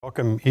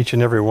Welcome each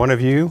and every one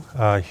of you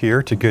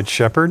here to Good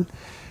Shepherd.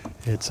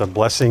 It's a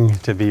blessing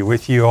to be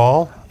with you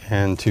all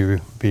and to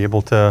be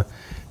able to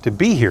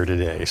be here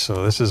today.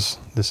 So this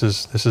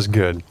is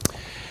good.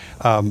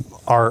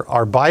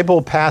 Our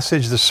Bible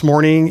passage this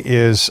morning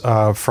is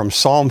from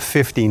Psalm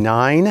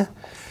 59.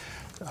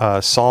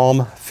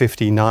 Psalm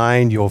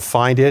 59, you'll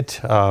find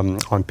it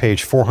on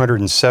page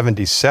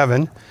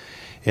 477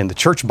 in the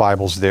church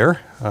Bibles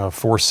there,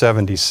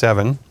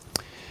 477.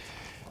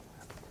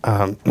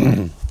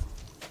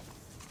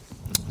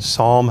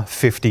 Psalm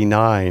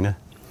 59.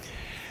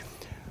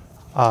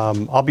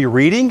 I'll be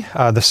reading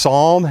the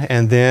psalm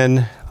and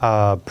then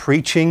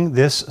preaching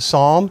this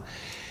psalm.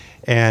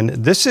 And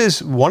this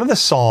is one of the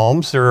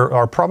psalms. There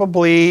are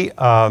probably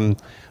a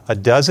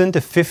dozen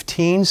to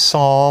 15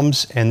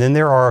 psalms, and then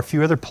there are a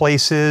few other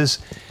places,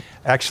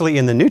 actually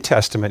in the New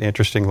Testament,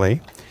 interestingly,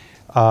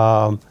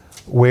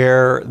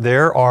 where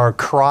there are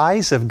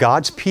cries of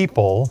God's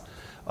people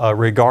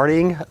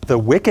regarding the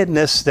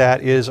wickedness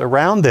that is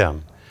around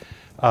them.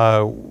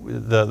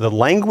 The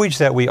language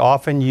that we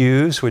often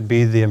use would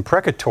be the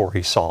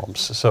imprecatory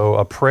psalms, so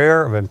a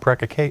prayer of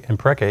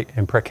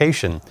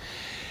imprecation.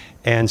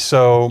 And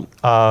so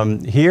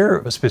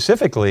here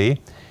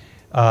specifically,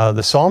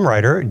 the psalm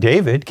writer,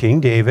 David,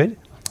 King David,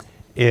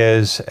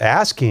 is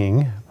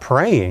asking,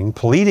 praying,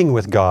 pleading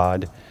with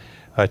God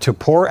to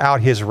pour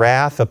out his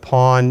wrath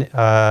upon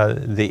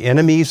the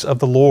enemies of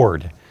the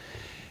Lord.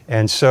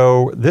 And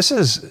so this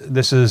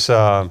is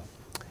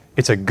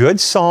it's a good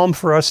psalm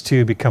for us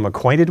to become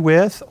acquainted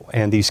with,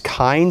 and these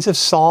kinds of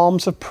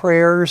psalms of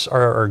prayers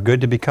are good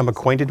to become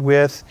acquainted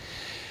with.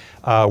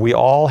 We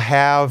all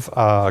have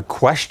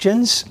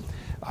questions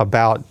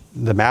about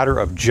the matter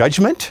of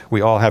judgment.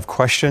 We all have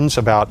questions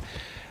about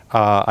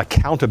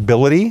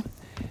accountability.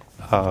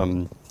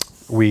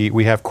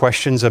 We have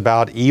questions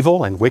about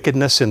evil and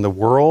wickedness in the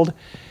world.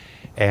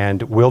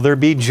 And will there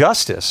be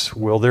justice?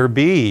 Will there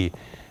be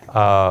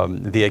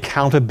the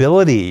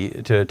accountability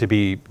to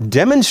be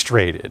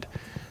demonstrated?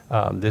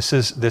 This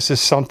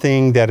is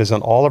something that is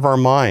on all of our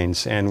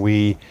minds, and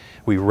we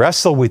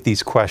wrestle with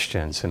these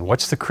questions. And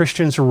what's the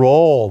Christian's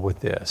role with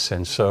this?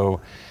 And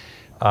so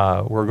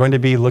we're going to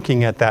be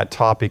looking at that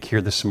topic here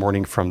this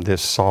morning from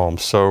this psalm.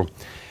 So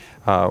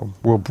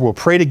we'll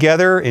pray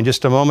together in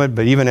just a moment,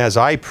 but even as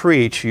I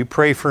preach, you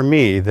pray for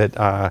me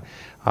that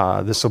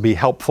this will be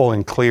helpful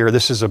and clear.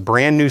 This is a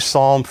brand new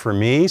psalm for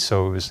me,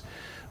 so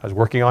I was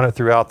working on it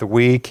throughout the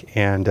week,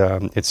 and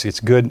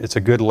it's good. It's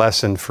a good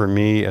lesson for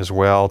me as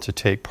well to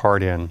take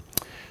part in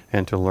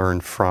and to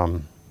learn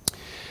from.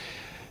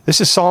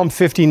 This is Psalm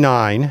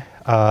 59.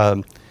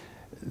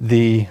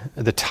 The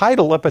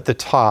title up at the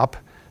top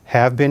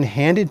have been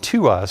handed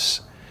to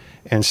us,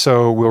 and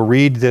so we'll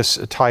read this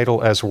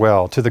title as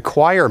well. To the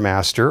choir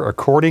master,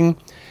 according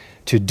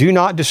to Do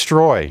Not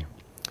Destroy,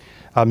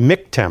 a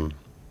miktam,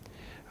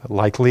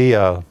 likely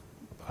a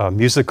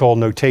musical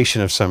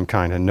notation of some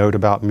kind, a note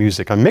about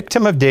music. A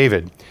miktam of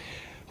David,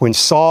 when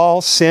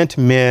Saul sent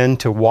men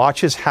to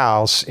watch his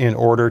house in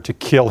order to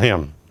kill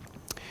him.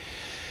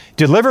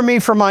 Deliver me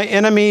from my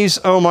enemies,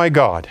 O my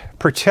God.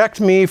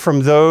 Protect me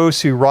from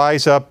those who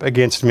rise up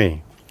against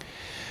me.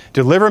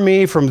 Deliver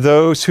me from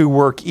those who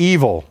work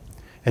evil,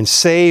 and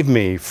save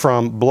me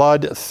from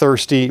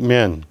bloodthirsty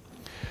men.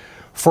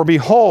 For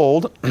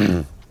behold,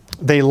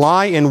 they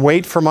lie in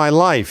wait for my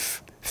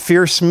life.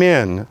 Fierce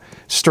men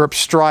stir up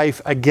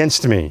strife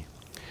against me.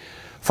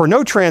 For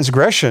no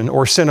transgression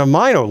or sin of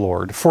mine, O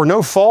Lord, for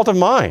no fault of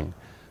mine,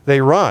 they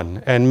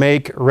run and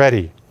make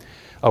ready.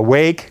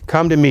 Awake,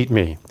 come to meet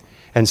me,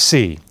 and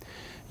see.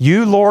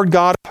 You, Lord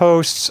God of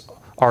hosts,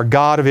 are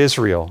God of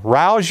Israel.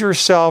 Rouse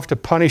yourself to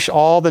punish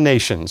all the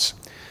nations.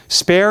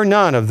 Spare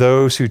none of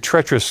those who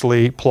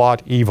treacherously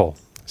plot evil.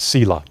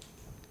 Selah.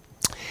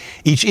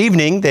 Each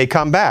evening they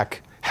come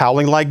back,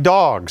 howling like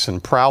dogs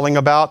and prowling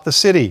about the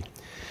city.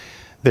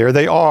 There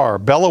they are,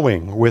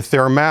 bellowing with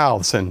their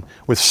mouths and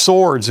with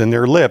swords in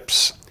their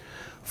lips.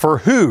 For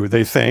who,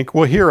 they think,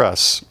 will hear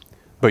us?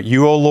 But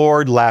you, O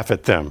Lord, laugh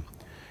at them.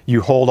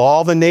 You hold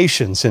all the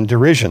nations in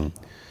derision.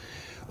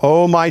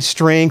 O my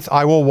strength,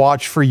 I will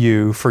watch for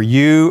you,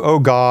 O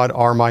God,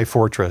 are my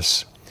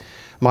fortress.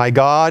 My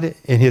God,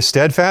 in his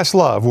steadfast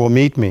love, will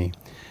meet me.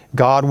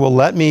 God will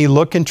let me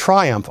look in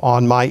triumph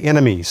on my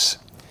enemies.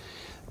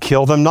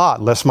 Kill them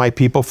not, lest my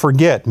people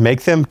forget.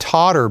 Make them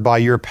totter by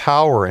your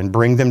power and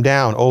bring them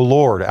down, O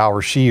Lord,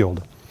 our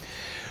shield.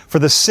 For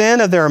the sin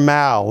of their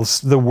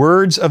mouths, the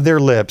words of their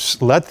lips,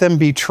 let them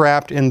be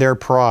trapped in their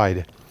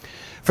pride.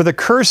 For the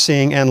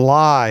cursing and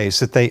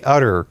lies that they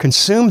utter,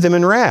 consume them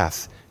in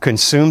wrath.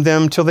 Consume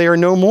them till they are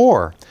no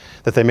more,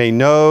 that they may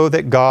know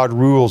that God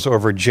rules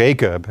over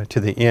Jacob to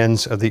the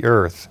ends of the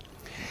earth.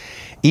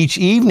 Each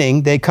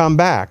evening they come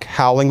back,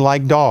 howling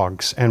like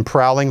dogs and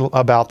prowling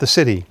about the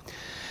city.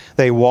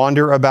 They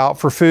wander about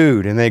for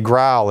food, and they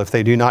growl if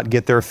they do not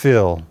get their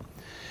fill.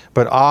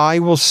 But I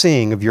will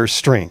sing of your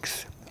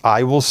strength.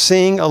 I will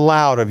sing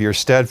aloud of your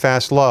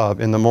steadfast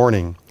love in the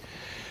morning.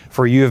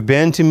 For you have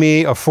been to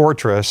me a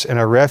fortress and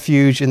a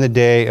refuge in the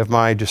day of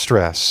my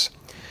distress.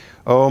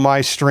 O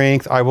my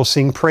strength, I will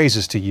sing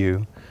praises to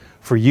you.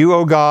 For you,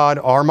 O God,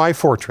 are my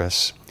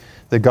fortress,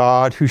 the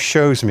God who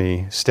shows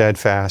me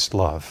steadfast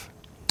love.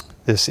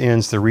 This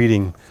ends the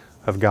reading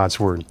of God's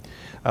Word.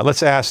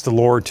 Let's ask the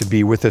Lord to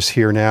be with us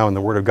here now in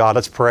the Word of God.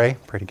 Let's pray.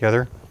 Pray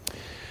together.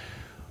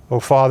 Oh,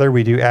 Father,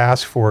 we do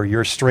ask for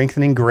your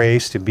strengthening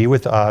grace to be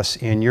with us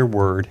in your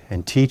Word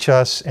and teach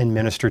us and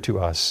minister to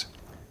us.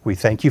 We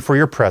thank you for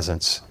your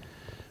presence.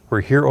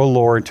 We're here, O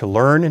Lord, to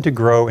learn and to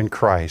grow in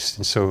Christ,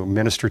 and so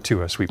minister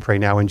to us. We pray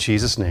now in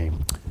Jesus'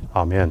 name.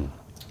 Amen.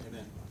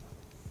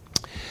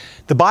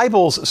 The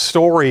Bible's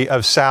story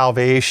of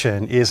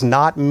salvation is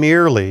not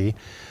merely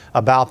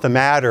about the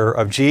matter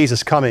of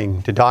Jesus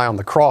coming to die on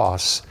the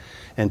cross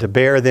and to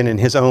bear then in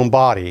his own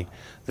body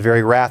the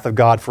very wrath of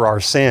God for our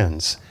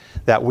sins,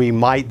 that we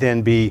might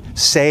then be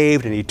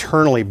saved and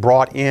eternally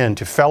brought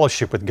into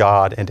fellowship with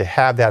God and to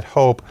have that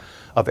hope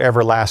of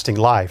everlasting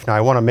life. Now,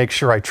 I want to make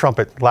sure I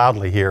trumpet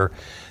loudly here.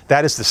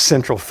 That is the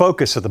central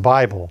focus of the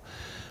Bible.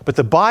 But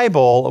the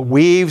Bible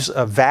weaves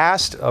a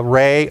vast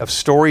array of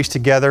stories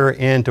together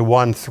into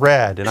one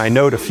thread, and I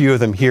note a few of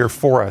them here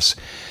for us.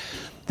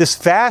 This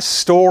vast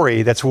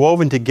story that's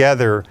woven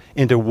together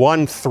into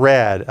one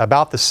thread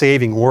about the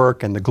saving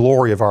work and the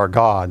glory of our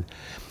God,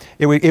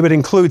 it would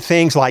include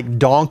things like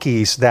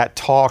donkeys that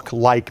talk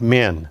like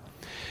men,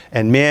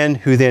 and men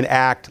who then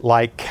act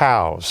like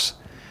cows.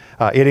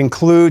 It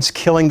includes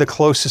killing the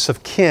closest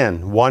of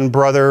kin, one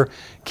brother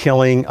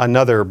killing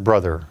another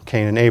brother,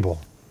 Cain and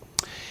Abel.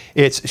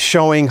 It's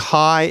showing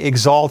high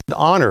exalted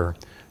honor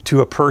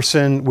to a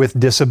person with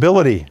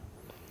disability.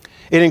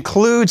 It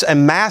includes a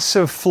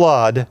massive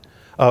flood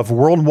of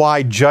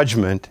worldwide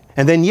judgment,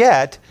 and then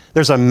yet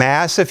there's a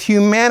massive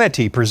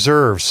humanity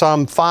preserved,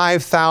 some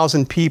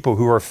 5,000 people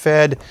who are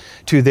fed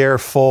to their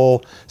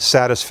full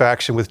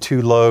satisfaction with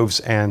 2 loaves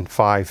and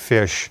 5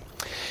 fish.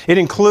 It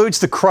includes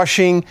the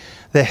crushing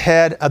the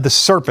head of the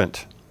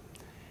serpent.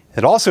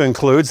 It also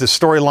includes, the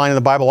storyline in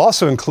the Bible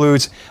also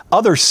includes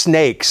other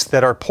snakes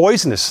that are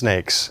poisonous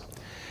snakes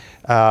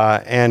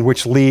and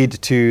which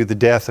lead to the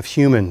death of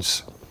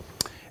humans.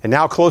 And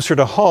now closer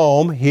to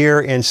home,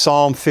 here in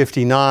Psalm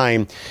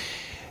 59,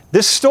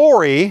 this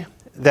story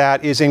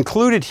that is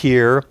included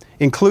here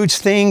includes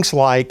things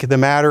like the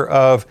matter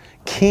of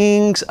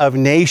kings of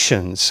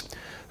nations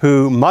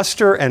who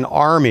muster an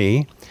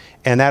army,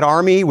 and that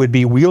army would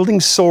be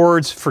wielding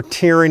swords for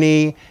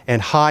tyranny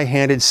and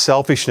high-handed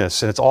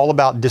selfishness. And it's all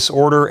about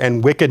disorder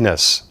and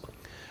wickedness.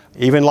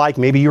 Even like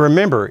maybe you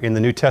remember in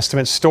the New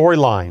Testament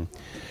storyline,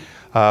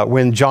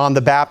 when John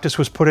the Baptist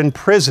was put in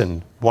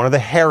prison, one of the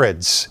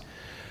Herods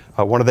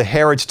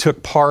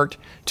took part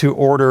to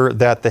order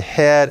that the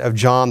head of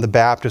John the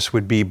Baptist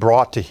would be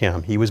brought to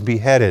him. He was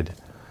beheaded.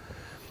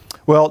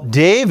 Well,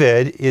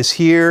 David is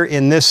here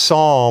in this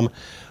psalm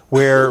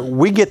where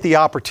we get the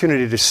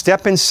opportunity to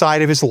step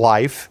inside of his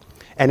life,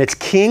 and it's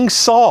King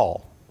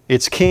Saul.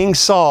 It's King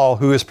Saul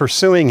who is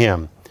pursuing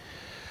him.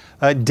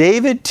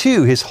 David,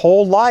 too, his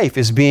whole life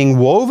is being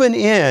woven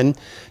in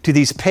to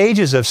these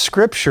pages of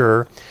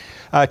Scripture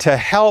to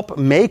help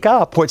make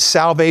up what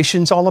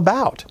salvation's all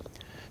about.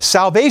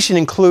 Salvation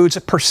includes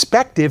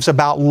perspectives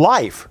about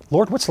life.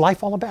 Lord, what's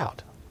life all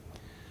about?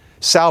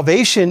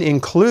 Salvation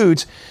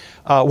includes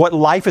what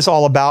life is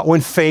all about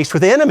when faced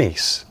with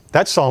enemies.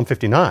 That's Psalm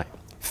 59.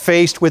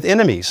 Faced with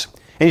enemies.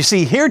 And you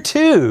see, here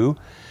too,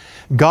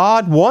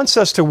 God wants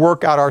us to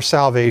work out our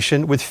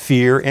salvation with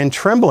fear and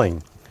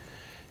trembling.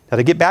 Now,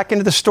 to get back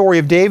into the story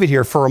of David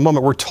here for a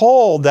moment, we're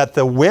told that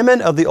the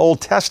women of the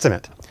Old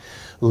Testament,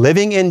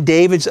 living in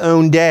David's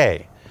own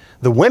day,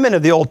 the women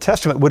of the Old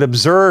Testament would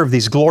observe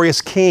these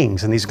glorious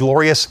kings and these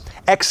glorious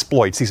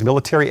exploits, these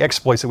military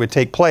exploits that would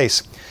take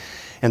place.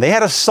 And they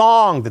had a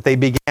song that they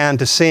began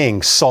to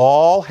sing.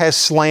 Saul has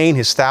slain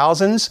his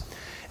thousands,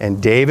 and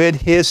David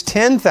his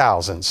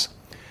 10,000s.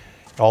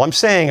 All I'm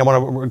saying, I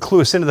want to clue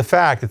us into the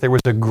fact that there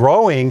was a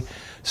growing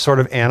sort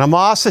of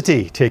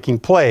animosity taking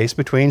place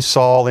between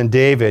Saul and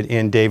David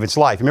in David's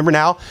life. Remember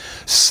now,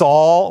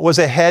 Saul was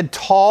a head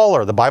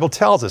taller. The Bible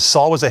tells us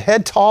Saul was a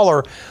head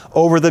taller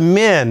over the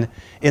men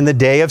in the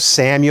day of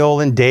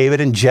Samuel and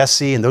David and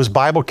Jesse and those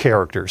Bible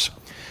characters.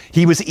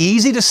 He was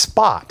easy to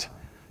spot.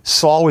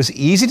 Saul was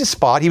easy to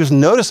spot. He was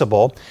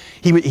noticeable.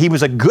 He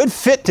was a good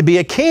fit to be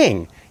a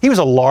king. He was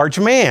a large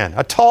man,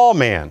 a tall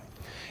man.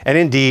 And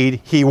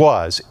indeed, he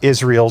was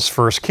Israel's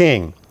first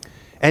king.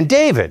 And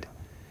David,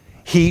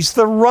 he's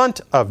the runt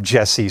of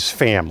Jesse's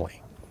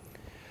family.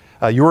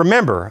 You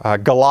remember,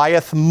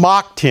 Goliath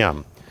mocked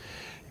him.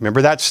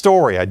 Remember that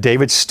story?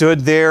 David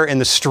stood there in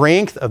the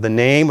strength of the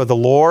name of the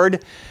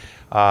Lord.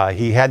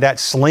 He had that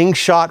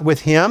slingshot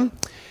with him,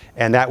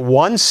 and that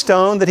one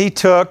stone that he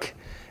took,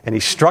 and he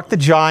struck the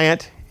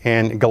giant,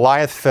 and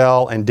Goliath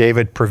fell, and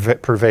David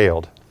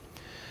prevailed.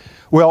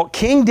 Well,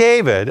 King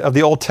David of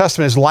the Old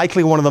Testament is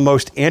likely one of the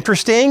most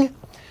interesting,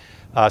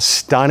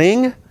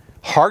 stunning,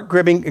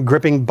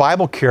 heart-gripping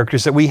Bible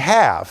characters that we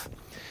have.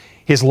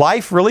 His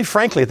life, really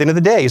frankly, at the end of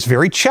the day, is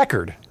very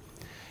checkered.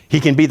 He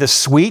can be the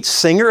sweet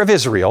singer of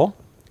Israel.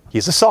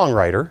 He's a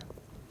songwriter.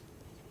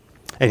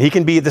 And he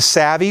can be the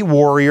savvy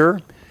warrior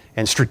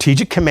and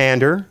strategic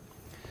commander.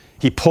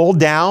 He pulled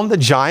down the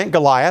giant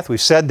Goliath,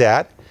 we've said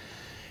that.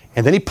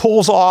 And then he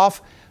pulls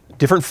off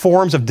different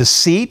forms of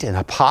deceit and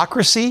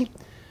hypocrisy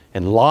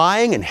and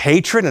lying and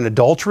hatred and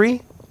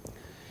adultery.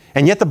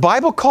 And yet the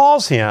Bible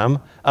calls him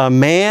a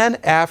man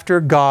after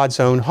God's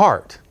own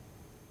heart.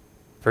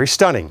 Very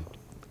stunning.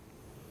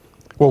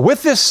 Well,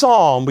 with this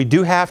psalm, we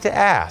do have to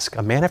ask,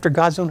 a man after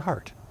God's own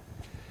heart.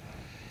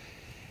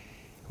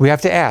 We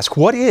have to ask,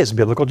 what is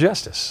biblical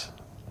justice?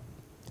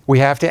 We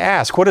have to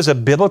ask, what is a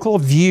biblical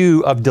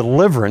view of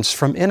deliverance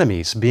from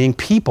enemies, being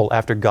people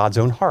after God's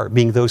own heart,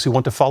 being those who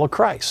want to follow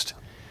Christ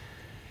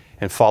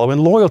and follow in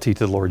loyalty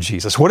to the Lord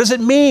Jesus? What does it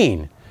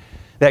mean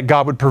that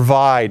God would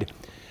provide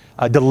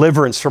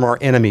deliverance from our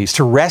enemies,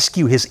 to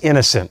rescue His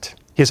innocent,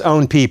 His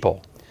own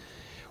people?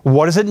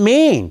 What does it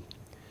mean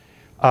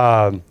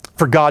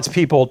for God's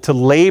people to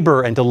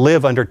labor and to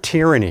live under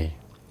tyranny?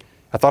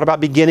 I thought about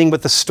beginning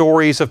with the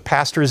stories of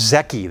Pastor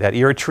Zeki, that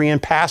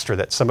Eritrean pastor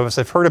that some of us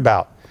have heard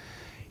about.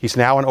 He's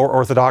now an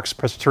Orthodox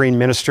Presbyterian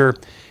minister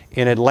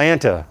in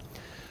Atlanta.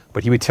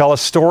 But he would tell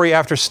us story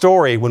after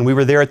story when we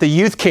were there at the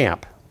youth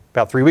camp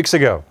about 3 weeks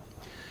ago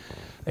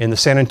in the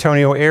San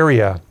Antonio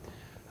area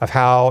of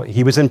how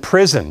he was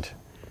imprisoned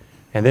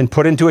and then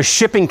put into a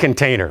shipping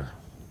container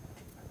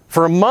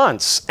for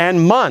months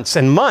and months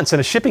and months in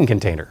a shipping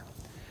container.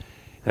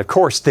 And of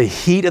course, the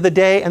heat of the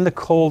day and the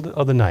cold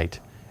of the night,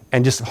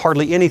 and just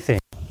hardly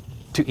anything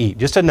to eat,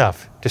 just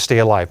enough to stay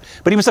alive.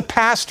 But he was a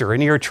pastor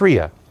in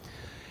Eritrea.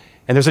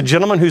 And there's a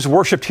gentleman who's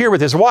worshiped here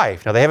with his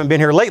wife. Now, they haven't been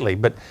here lately,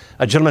 but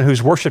a gentleman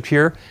who's worshiped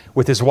here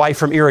with his wife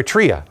from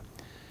Eritrea.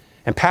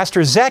 And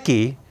Pastor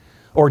Zeki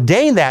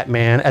ordained that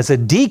man as a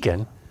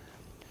deacon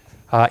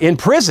in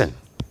prison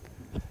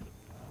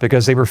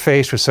because they were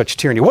faced with such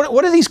tyranny.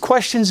 What do these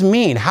questions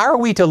mean? How are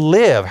we to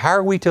live? How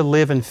are we to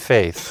live in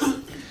faith?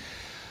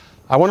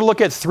 I want to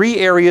look at 3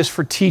 areas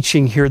for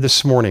teaching here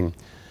this morning.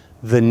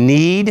 The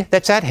need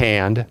that's at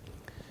hand,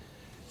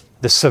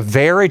 the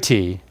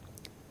severity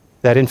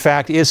that in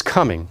fact is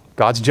coming,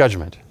 God's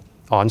judgment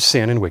on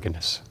sin and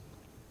wickedness.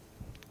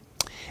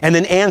 And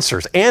then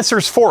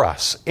answers for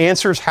us,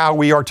 answers how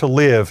we are to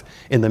live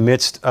in the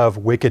midst of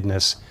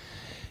wickedness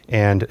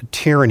and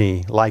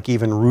tyranny, like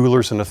even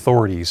rulers and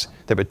authorities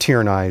that would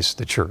tyrannize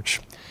the church.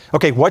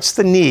 Okay, what's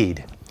the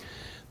need?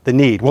 The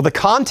need. Well, the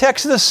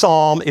context of the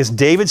psalm is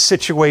David's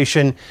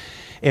situation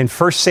in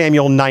 1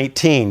 Samuel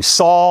 19.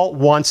 Saul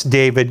wants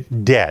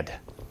David dead.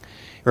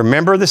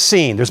 Remember the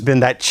scene. There's been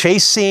that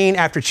chase scene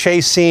after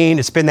chase scene.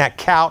 It's been that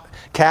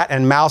cat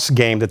and mouse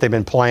game that they've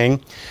been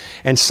playing.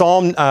 And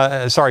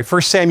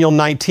 1 Samuel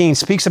 19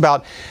 speaks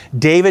about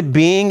David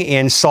being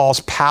in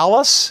Saul's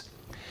palace.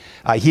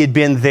 He had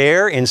been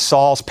there in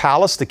Saul's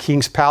palace, the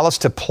king's palace,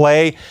 to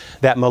play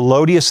that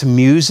melodious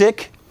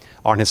music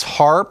on his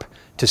harp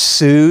to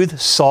soothe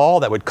Saul,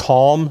 that would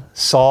calm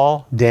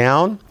Saul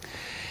down.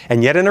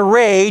 And yet in a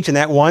rage, in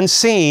that one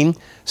scene,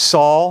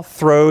 Saul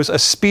throws a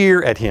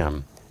spear at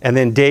him. And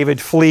then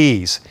David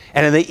flees.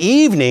 And in the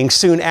evening,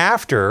 soon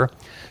after,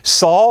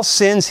 Saul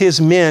sends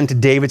his men to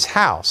David's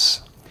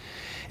house.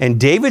 And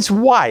David's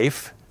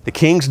wife, the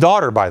king's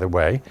daughter, by the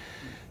way,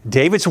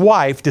 David's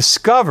wife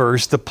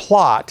discovers the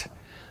plot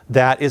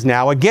that is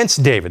now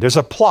against David. There's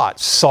a plot.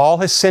 Saul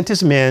has sent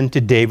his men to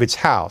David's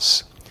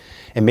house.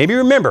 And maybe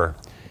remember,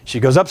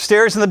 she goes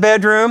upstairs in the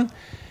bedroom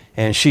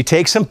and she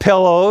takes some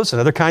pillows and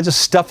other kinds of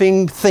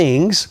stuffing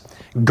things,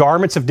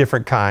 garments of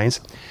different kinds,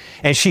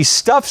 and she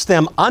stuffs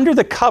them under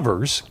the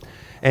covers,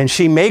 and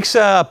she makes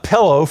a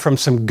pillow from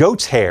some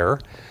goat's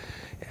hair,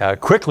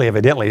 quickly,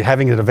 evidently,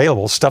 having it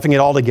available, stuffing it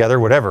all together,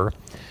 whatever.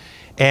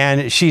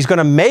 And she's going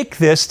to make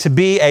this to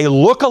be a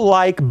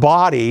look-alike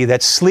body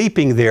that's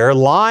sleeping there,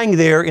 lying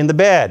there in the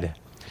bed.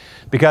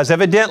 Because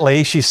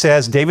evidently, she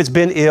says, David's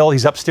been ill,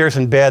 he's upstairs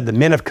in bed, the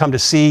men have come to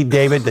see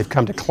David, they've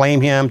come to claim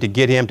him, to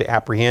get him, to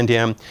apprehend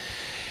him.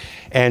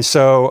 And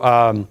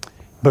so,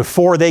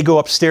 before they go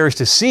upstairs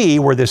to see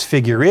where this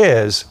figure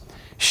is,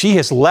 she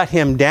has let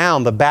him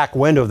down the back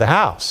window of the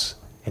house,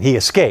 and he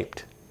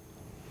escaped.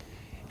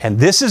 And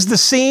this is the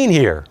scene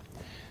here.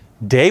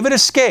 David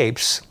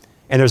escapes,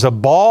 and there's a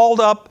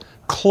balled-up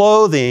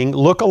clothing,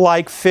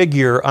 look-alike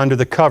figure under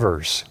the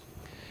covers.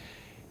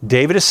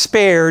 David is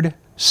spared,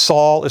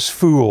 Saul is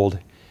fooled,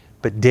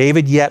 but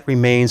David yet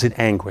remains in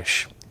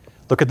anguish.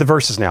 Look at the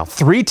verses now.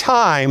 3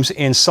 times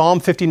in Psalm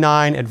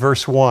 59 at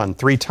verse 1,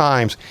 3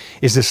 times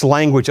is this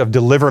language of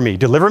deliver me.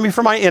 Deliver me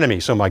from my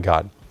enemies, oh my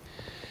God.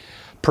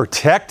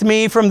 Protect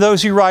me from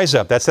those who rise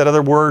up. That's that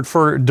other word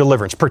for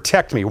deliverance.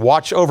 Protect me,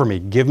 watch over me,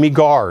 give me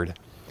guard.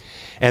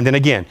 And then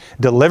again,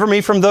 deliver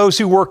me from those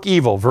who work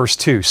evil, verse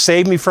 2.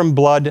 Save me from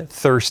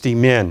bloodthirsty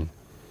men.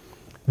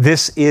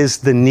 This is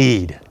the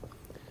need.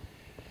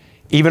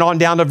 Even on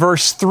down to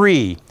verse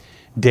 3,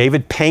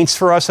 David paints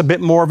for us a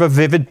bit more of a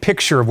vivid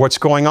picture of what's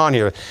going on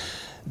here.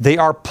 They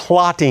are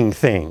plotting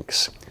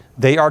things.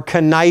 They are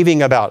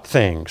conniving about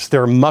things.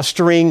 They're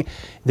mustering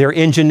their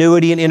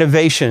ingenuity and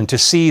innovation to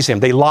seize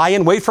him. They lie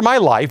in wait for my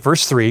life,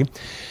 verse 3.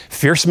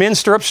 Fierce men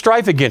stir up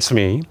strife against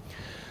me,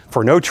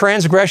 For no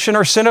transgression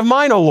or sin of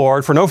mine, O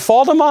Lord, for no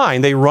fault of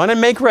mine, they run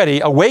and make ready.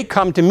 Awake,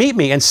 come to meet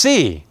me, and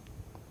see.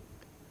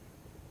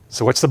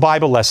 So what's the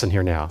Bible lesson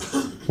here now?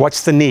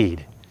 What's the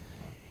need?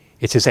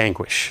 It's his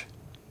anguish.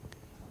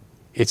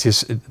 It's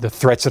the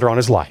threats that are on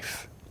his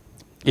life.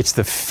 It's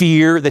the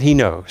fear that he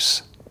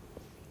knows.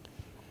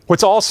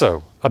 What's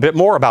also a bit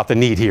more about the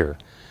need here?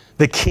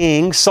 The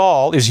king,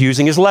 Saul, is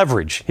using his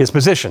leverage, his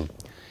position,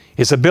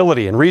 his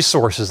ability and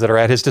resources that are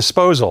at his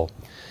disposal.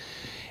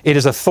 It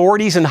is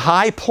authorities in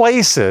high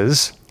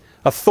places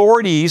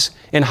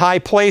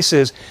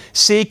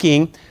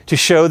seeking to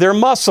show their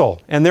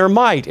muscle and their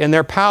might and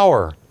their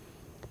power.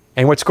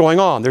 And what's going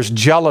on? There's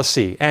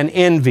jealousy and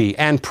envy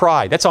and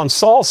pride. That's on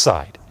Saul's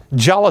side.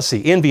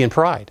 Jealousy, envy, and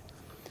pride.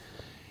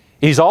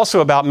 He's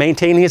also about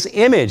maintaining his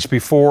image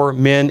before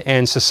men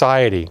and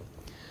society.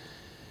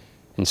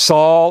 And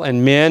Saul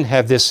and men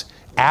have this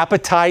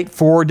appetite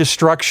for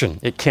destruction.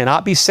 It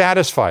cannot be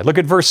satisfied. Look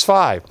at verse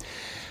 5.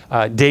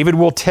 David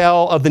will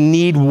tell of the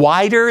need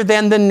wider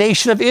than the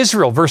nation of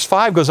Israel. Verse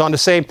 5 goes on to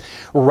say,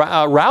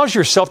 rouse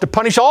yourself to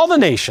punish all the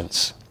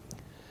nations.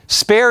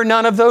 Spare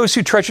none of those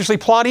who treacherously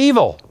plot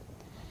evil.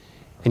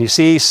 And you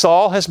see,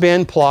 Saul has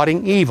been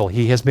plotting evil.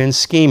 He has been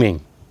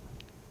scheming.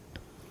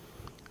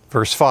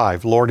 Verse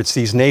 5, Lord, it's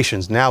these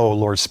nations. Now, O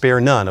Lord, spare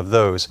none of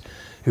those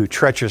who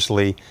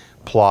treacherously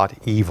plot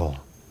evil.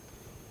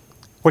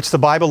 What's the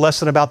Bible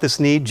lesson about this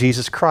need?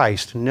 Jesus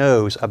Christ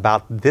knows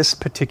about this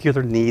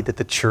particular need that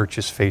the church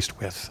is faced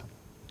with.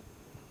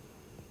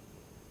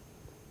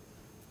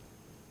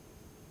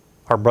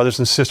 Our brothers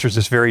and sisters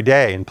this very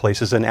day in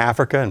places in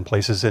Africa and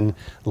places in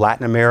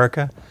Latin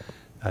America,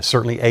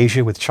 certainly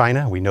Asia with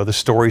China. We know the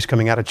stories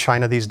coming out of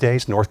China these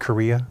days, North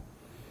Korea.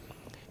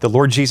 The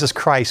Lord Jesus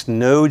Christ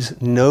knows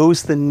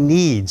the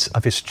needs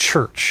of his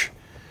church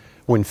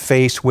when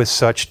faced with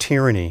such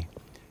tyranny.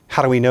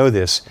 How do we know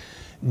this?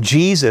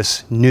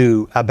 Jesus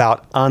knew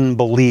about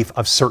unbelief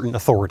of certain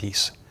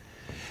authorities.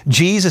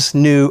 Jesus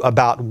knew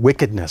about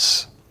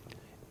wickedness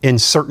in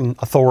certain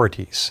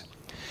authorities.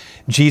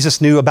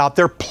 Jesus knew about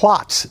their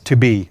plots to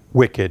be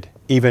wicked,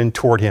 even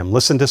toward him.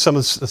 Listen to some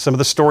of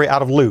the story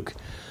out of Luke,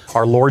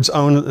 our Lord's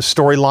own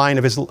storyline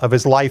of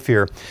his life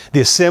here. The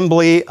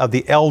assembly of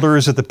the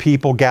elders of the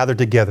people gathered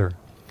together,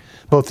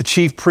 both the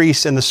chief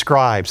priests and the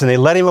scribes, and they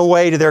led him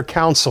away to their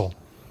council.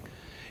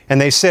 And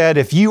they said,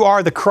 if you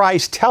are the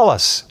Christ, tell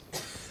us.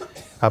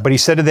 But he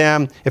said to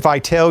them, if I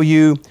tell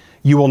you,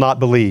 you will not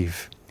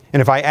believe.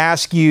 And if I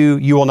ask you,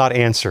 you will not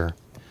answer.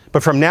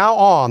 But from now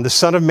on, the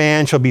Son of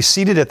Man shall be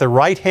seated at the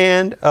right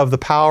hand of the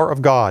power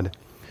of God.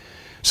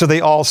 So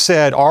they all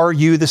said, are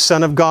you the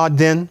Son of God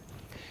then?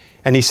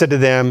 And he said to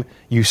them,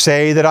 you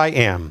say that I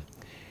am.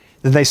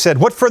 Then they said,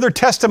 what further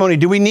testimony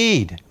do we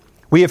need?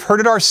 We have heard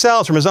it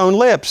ourselves from his own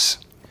lips.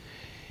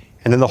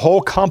 And then the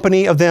whole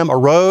company of them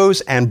arose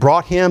and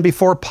brought him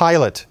before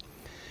Pilate.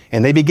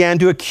 And they began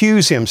to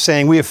accuse him,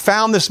 saying, we have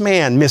found this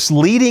man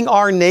misleading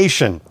our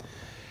nation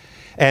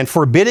and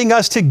forbidding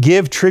us to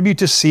give tribute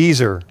to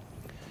Caesar,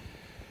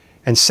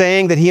 and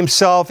saying that he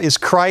himself is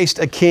Christ,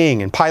 a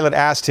king. And Pilate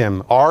asked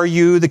him, are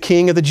you the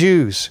king of the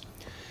Jews?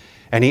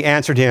 And he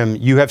answered him,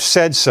 you have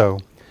said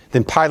so.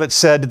 Then Pilate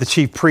said to the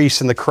chief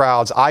priests and the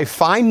crowds, I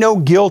find no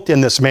guilt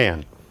in this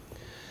man.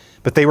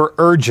 But they were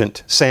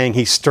urgent, saying,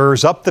 he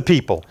stirs up the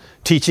people,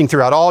 teaching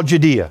throughout all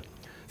Judea,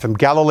 from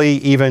Galilee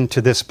even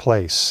to this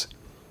place.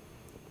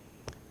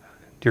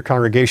 Dear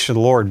congregation of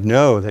the Lord,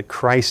 know that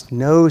Christ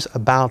knows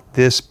about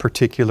this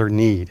particular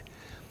need.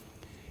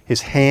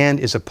 His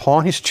hand is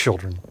upon his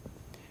children.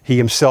 He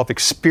himself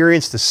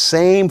experienced the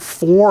same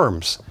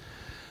forms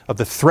of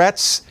the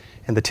threats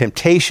and the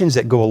temptations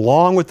that go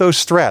along with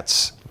those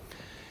threats.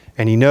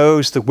 And he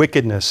knows the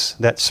wickedness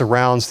that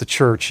surrounds the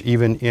church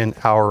even in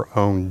our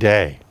own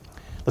day.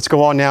 Let's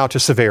go on now to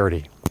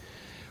severity.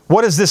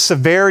 What is this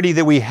severity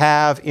that we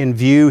have in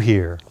view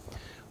here?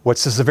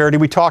 What's the severity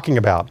we're talking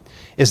about?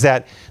 Is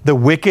that the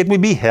wicked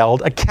would be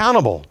held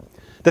accountable,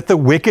 that the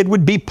wicked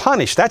would be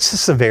punished. That's the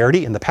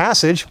severity in the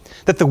passage,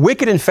 that the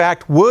wicked, in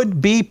fact,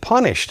 would be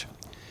punished.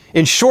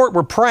 In short,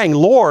 we're praying,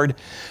 Lord,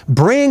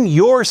 bring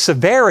your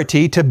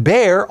severity to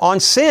bear on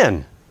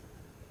sin.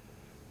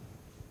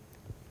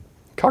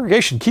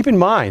 Congregation, keep in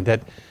mind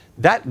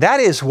that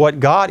is what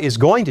God is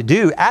going to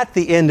do at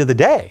the end of the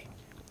day.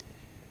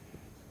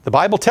 The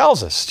Bible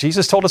tells us,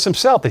 Jesus told us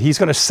himself, that he's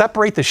going to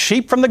separate the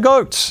sheep from the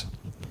goats.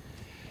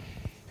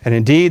 And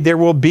indeed, there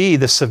will be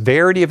the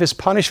severity of his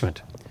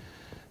punishment.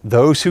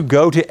 Those who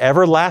go to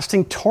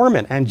everlasting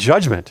torment and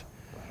judgment,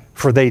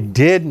 for they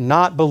did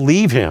not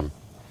believe him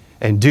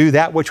and do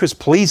that which was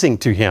pleasing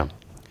to him.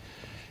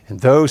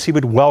 And those he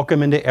would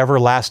welcome into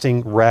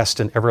everlasting rest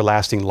and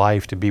everlasting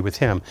life to be with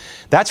him.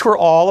 That's where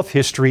all of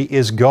history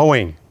is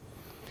going.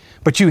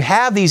 But you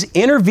have these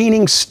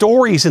intervening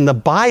stories in the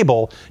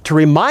Bible to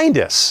remind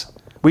us.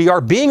 We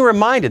are being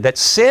reminded that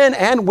sin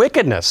and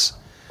wickedness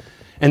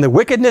and the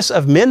wickedness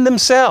of men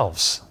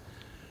themselves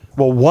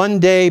will one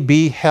day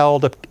be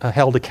held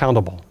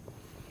accountable.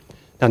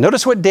 Now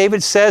notice what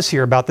David says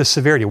here about this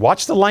severity.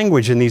 Watch the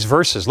language in these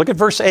verses. Look at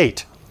verse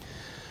 8.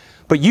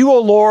 But you,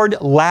 O Lord,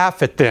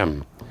 laugh at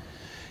them.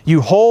 You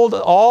hold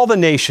all the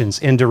nations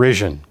in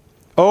derision.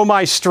 O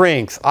my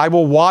strength, I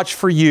will watch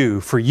for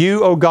you,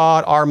 O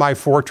God, are my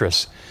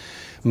fortress.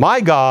 My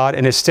God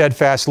and his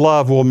steadfast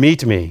love will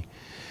meet me.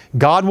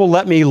 God will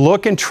let me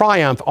look in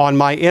triumph on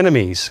my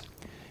enemies.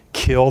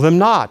 Kill them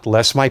not,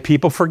 lest my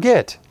people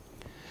forget.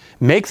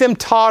 Make them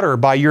totter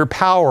by your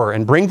power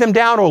and bring them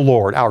down, O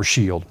Lord, our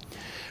shield.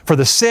 For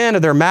the sin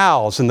of their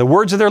mouths and the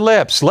words of their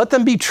lips, let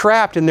them be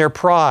trapped in their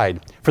pride.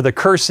 For the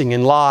cursing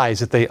and lies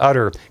that they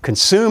utter,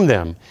 consume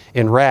them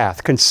in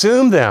wrath.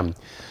 Consume them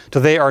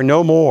till they are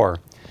no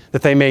more,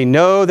 that they may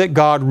know that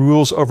God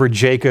rules over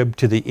Jacob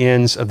to the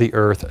ends of the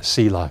earth.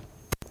 Selah.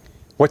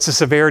 What's the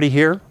severity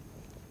here?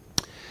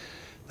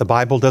 The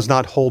Bible does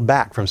not hold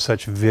back from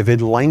such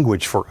vivid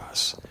language for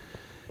us.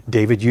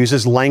 David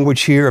uses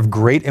language here of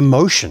great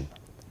emotion,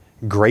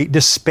 great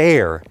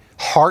despair,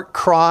 heart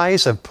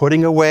cries of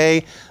putting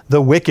away the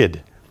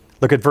wicked.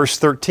 Look at verse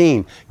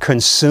 13.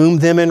 Consume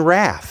them in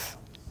wrath.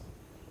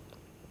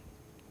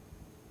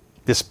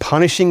 This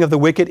punishing of the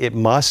wicked, it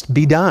must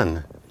be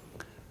done.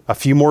 A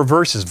few more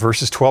verses,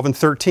 verses 12 and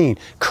 13.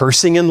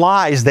 Cursing and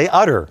lies they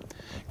utter.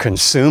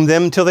 Consume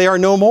them till they are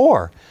no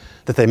more,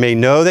 that they may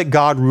know that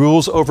God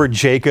rules over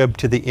Jacob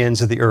to the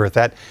ends of the earth.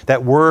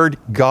 That word,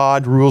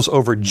 God rules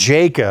over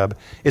Jacob,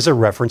 is a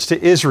reference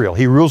to Israel.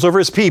 He rules over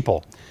his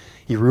people.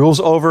 He rules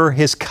over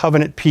his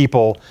covenant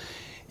people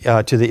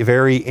to the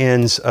very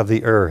ends of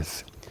the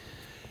earth.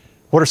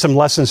 What are some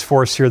lessons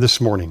for us here this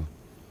morning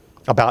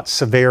about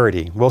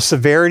severity? Well,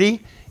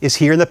 severity is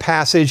here in the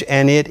passage,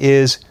 and it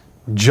is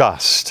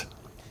just.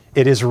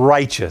 It is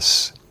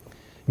righteous.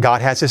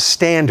 God has his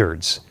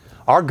standards.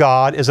 Our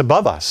God is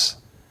above us,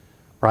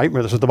 right?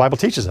 That's what the Bible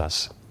teaches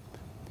us.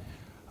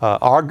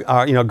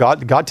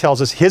 God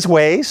tells us his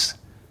ways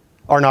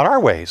are not our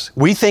ways.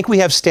 We think we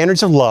have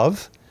standards of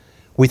love.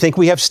 We think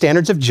we have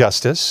standards of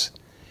justice.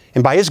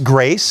 And by his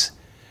grace,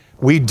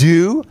 we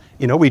do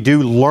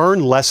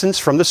learn lessons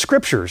from the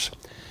scriptures.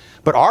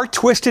 But our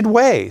twisted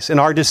ways and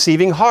our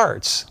deceiving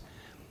hearts,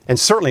 and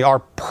certainly our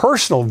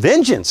personal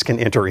vengeance can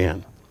enter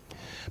in.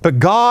 But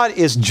God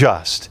is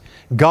just.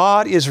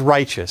 God is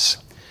righteous.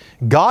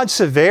 God's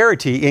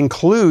severity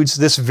includes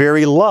this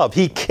very love.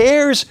 He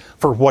cares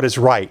for what is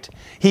right.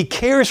 He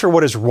cares for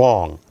what is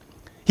wrong.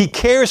 He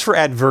cares for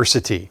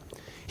adversity.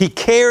 He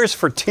cares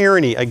for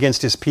tyranny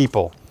against his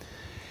people.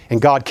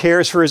 And God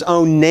cares for his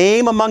own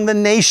name among the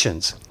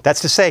nations.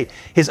 That's to say,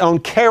 his own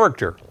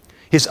character,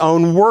 his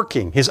own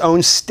working, his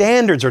own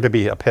standards are to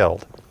be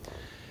upheld.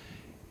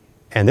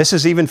 And this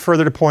is even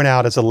further to point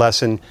out as a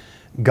lesson,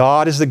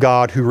 God is the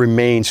God who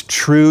remains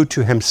true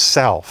to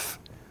himself.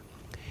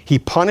 He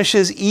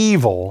punishes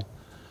evil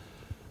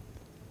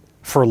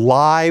for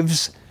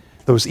lives,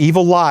 those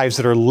evil lives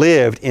that are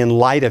lived in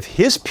light of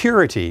his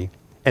purity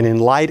and in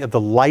light of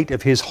the light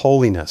of his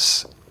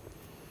holiness.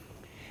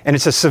 And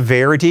it's a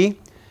severity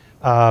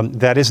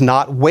that is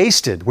not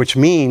wasted, which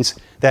means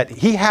that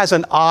he has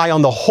an eye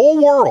on the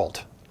whole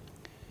world.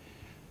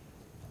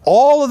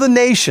 All of the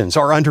nations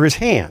are under his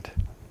hand.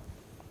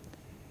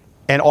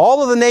 And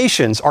all of the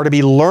nations are to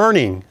be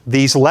learning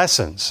these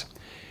lessons.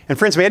 And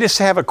friends, may I just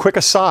have a quick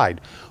aside?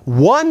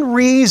 One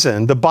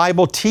reason the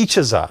Bible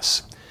teaches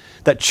us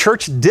that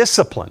church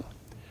discipline,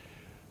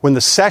 when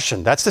the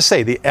session, that's to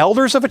say, the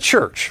elders of a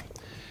church,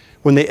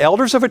 when the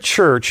elders of a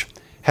church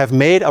have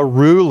made a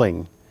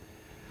ruling,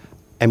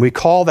 and we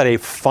call that a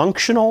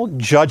functional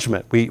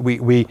judgment,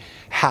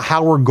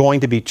 how we're going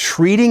to be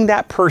treating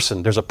that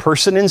person. There's a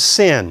person in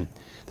sin.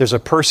 There's a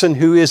person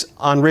who is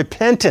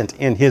unrepentant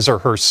in his or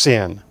her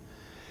sin.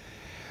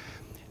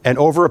 And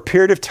over a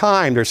period of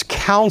time, there's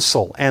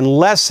counsel and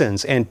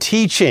lessons and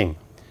teaching,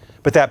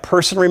 but that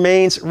person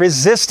remains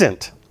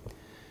resistant.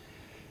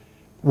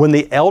 When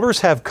the elders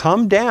have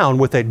come down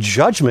with a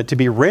judgment to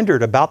be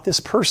rendered about this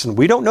person,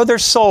 we don't know their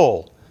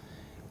soul.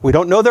 We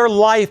don't know their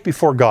life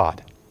before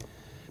God.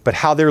 But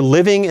how they're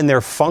living in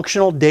their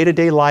functional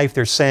day-to-day life,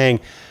 they're saying,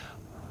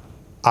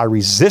 I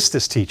resist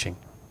this teaching.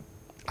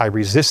 I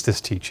resist this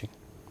teaching.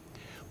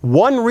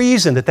 One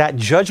reason that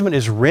judgment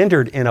is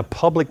rendered in a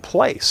public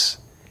place,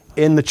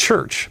 in the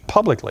church,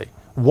 publicly,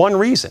 one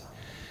reason,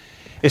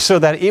 is so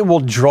that it will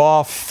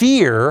draw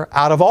fear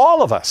out of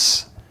all of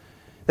us.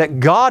 That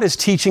God is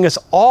teaching us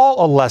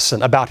all a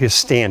lesson about his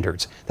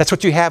standards. That's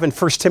what you have in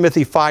 1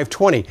 Timothy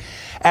 5:20.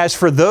 As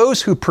for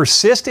those who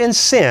persist in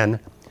sin,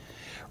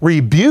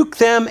 rebuke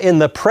them in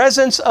the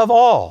presence of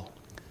all,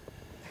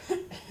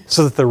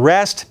 so that the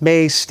rest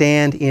may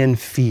stand in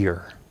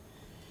fear.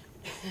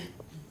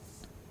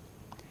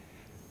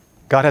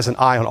 God has an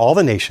eye on all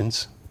the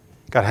nations.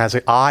 God has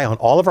an eye on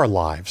all of our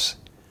lives.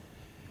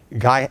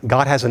 God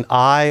has an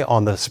eye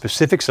on the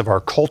specifics of our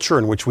culture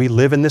in which we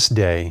live in this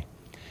day.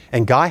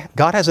 And God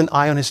has an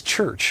eye on his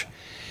church.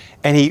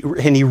 And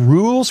he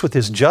rules with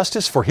his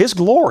justice for his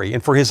glory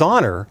and for his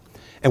honor.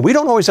 And we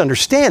don't always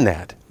understand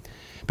that.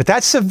 But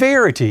that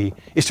severity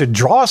is to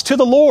draw us to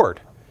the Lord,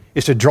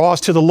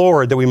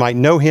 that we might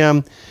know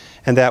him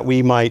and that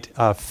we might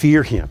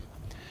fear him.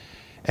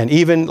 And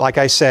even, like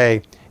I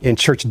say, in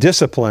church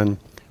discipline,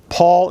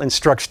 Paul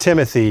instructs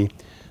Timothy,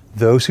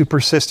 those who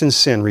persist in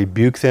sin,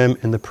 rebuke them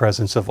in the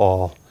presence of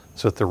all,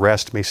 so that the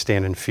rest may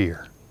stand in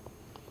fear.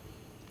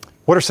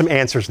 What are some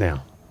answers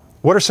now?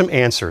 What are some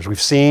answers?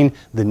 We've seen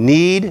the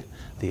need,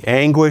 the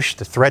anguish,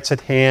 the threats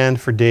at hand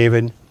for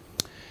David.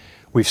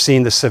 We've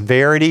seen the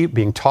severity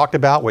being talked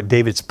about, what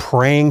David's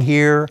praying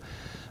here,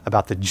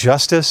 about the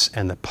justice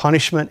and the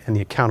punishment and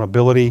the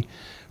accountability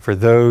for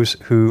those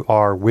who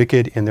are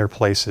wicked in their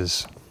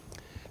places.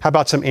 How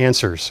about some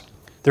answers?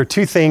 There are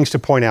two things to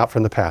point out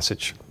from the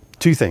passage.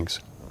 Two things.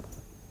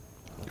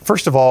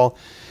 First of all,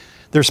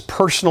 there's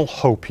personal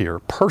hope here,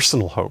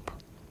 personal hope.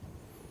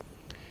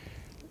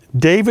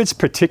 David's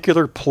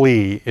particular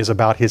plea is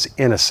about his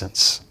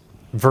innocence.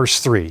 Verse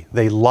 3,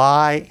 they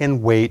lie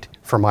in wait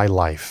for my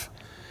life.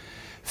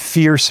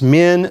 Fierce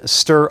men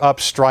stir up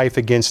strife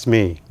against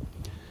me.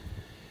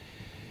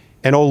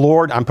 And oh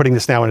Lord, I'm putting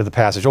this now into the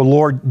passage. Oh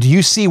Lord, do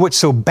you see what's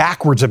so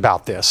backwards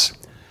about this?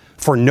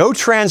 For no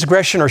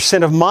transgression or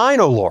sin of mine,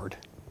 O Lord.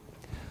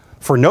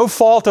 For no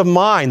fault of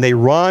mine, they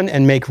run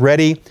and make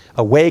ready,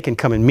 awake and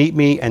come and meet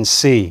me and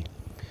see.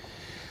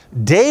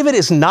 David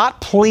is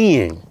not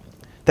pleading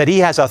that he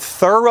has a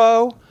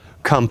thorough,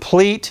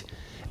 complete,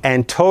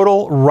 and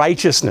total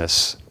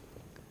righteousness.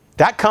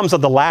 That comes on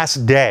the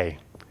last day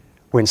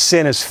when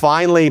sin is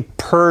finally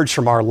purged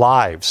from our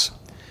lives.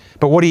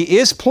 But what he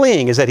is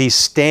pleading is that he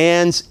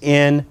stands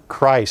in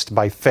Christ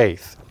by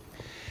faith.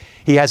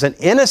 He has an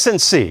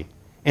innocency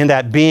in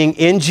that being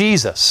in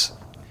Jesus.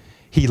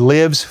 He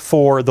lives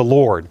for the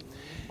Lord.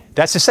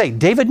 That's to say,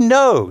 David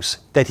knows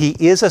that he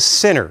is a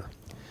sinner.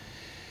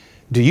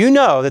 Do you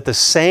know that the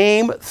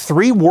same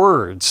three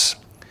words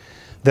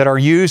that are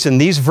used in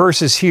these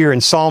verses here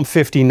in Psalm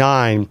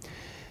 59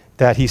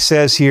 that he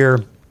says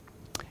here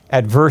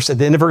at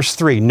the end of verse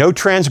 3, no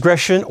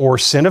transgression or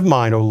sin of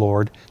mine, O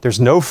Lord.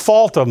 There's no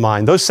fault of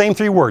mine. Those same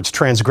three words,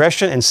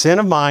 transgression and sin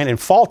of mine and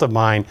fault of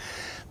mine,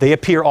 they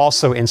appear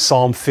also in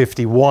Psalm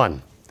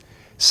 51.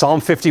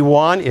 Psalm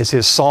 51 is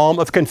his psalm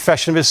of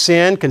confession of his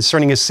sin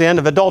concerning his sin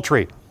of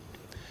adultery.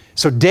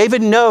 So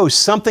David knows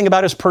something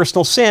about his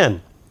personal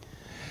sin.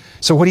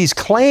 So what he's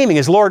claiming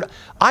is, Lord,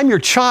 I'm your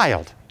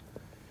child.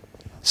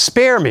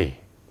 Spare me.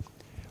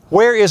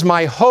 Where is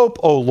my hope,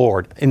 O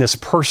Lord, in this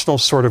personal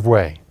sort of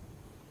way?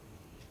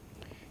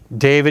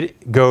 David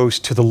goes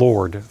to the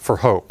Lord for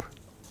hope.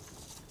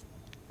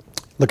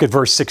 Look at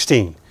verse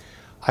 16.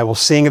 I will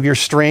sing of your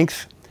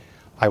strength.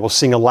 I will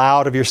sing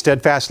aloud of your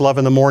steadfast love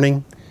in the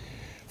morning.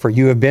 For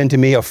you have been to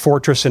me a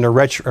fortress and a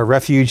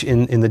refuge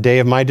in the day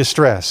of my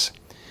distress.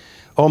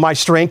 O my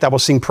strength, I will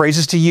sing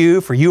praises to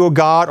you. For you, O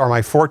God, are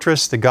my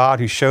fortress, the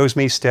God who shows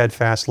me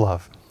steadfast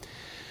love.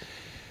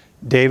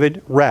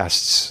 David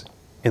rests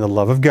in the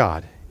love of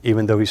God,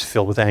 even though he's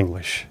filled with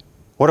anguish.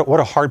 What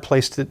a hard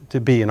place to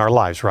be in our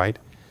lives, right?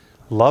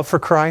 Love for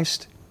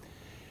Christ,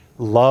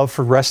 love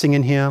for resting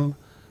in Him,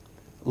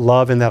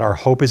 love in that our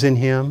hope is in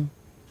Him,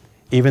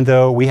 even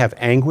though we have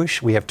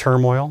anguish, we have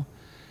turmoil.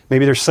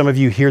 Maybe there's some of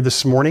you here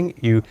this morning,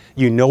 you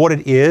know what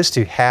it is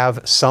to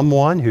have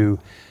someone who,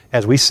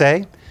 as we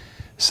say,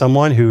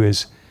 someone who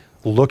is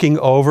looking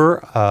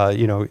over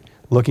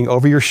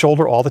your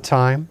shoulder all the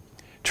time,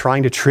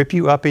 trying to trip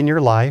you up in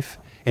your life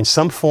in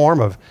some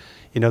form of,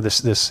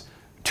 this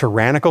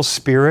tyrannical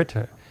spirit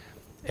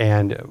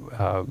and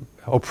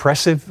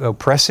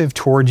oppressive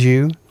towards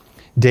you.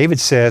 David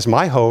says,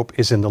 my hope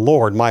is in the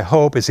Lord. My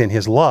hope is in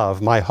His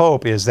love. My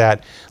hope is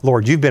that,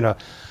 Lord, you've been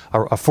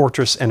a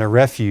fortress and a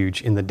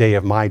refuge in the day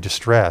of my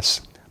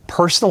distress.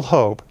 Personal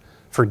hope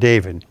for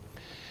David.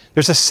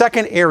 There's a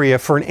second area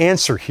for an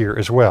answer here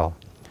as well.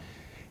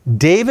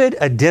 David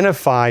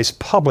identifies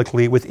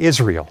publicly with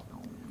Israel.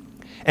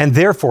 And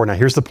therefore, now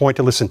here's the point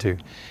to listen to,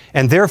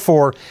 and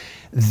therefore,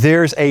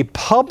 there's a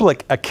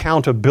public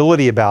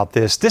accountability about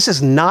this. This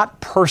is not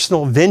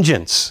personal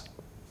vengeance.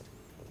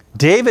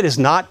 David is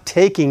not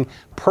taking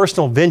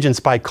personal vengeance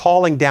by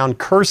calling down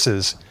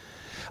curses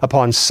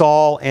upon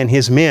Saul and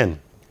his men.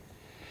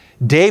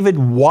 David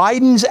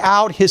widens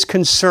out his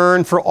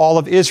concern for all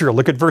of Israel.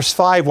 Look at verse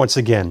 5 once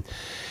again.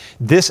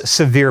 This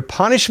severe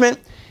punishment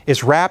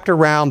is wrapped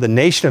around the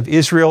nation of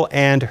Israel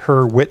and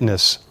her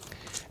witness.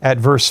 At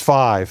verse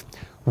 5,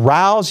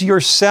 rouse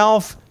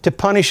yourself to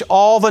punish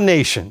all the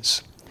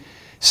nations.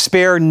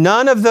 Spare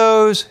none of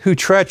those who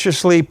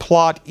treacherously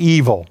plot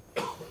evil.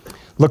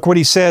 Look what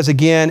he says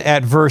again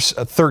at verse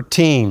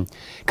 13.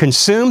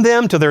 Consume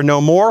them till they're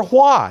no more.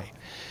 Why?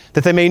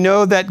 That they may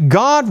know that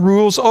God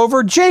rules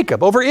over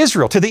Jacob, over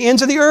Israel, to the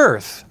ends of the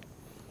earth.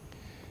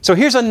 So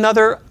here's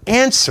another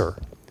answer.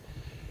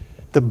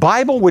 The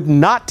Bible would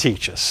not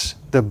teach us.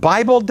 The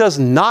Bible does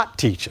not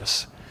teach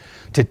us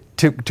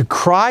to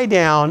cry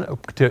down,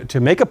 to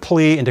make a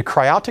plea and to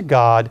cry out to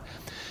God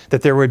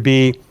that there would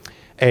be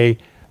a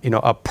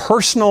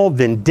personal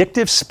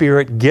vindictive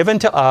spirit given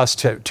to us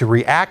to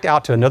react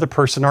out to another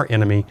person, our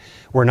enemy.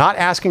 We're not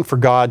asking for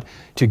God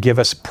to give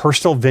us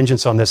personal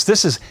vengeance on this.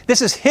 This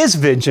is His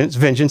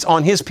vengeance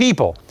on His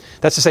people.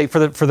 That's to say,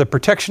 for the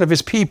protection of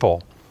His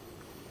people.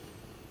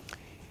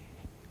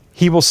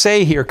 He will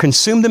say here,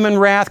 consume them in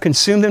wrath,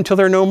 consume them till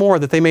they're no more,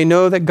 that they may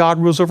know that God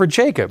rules over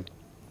Jacob.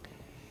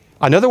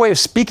 Another way of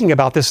speaking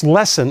about this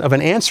lesson of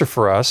an answer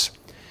for us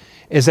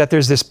is that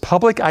there's this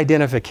public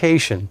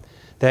identification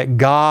that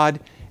God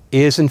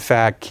is in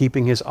fact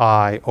keeping his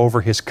eye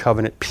over his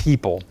covenant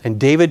people. And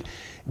David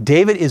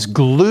is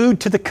glued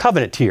to the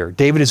covenant here.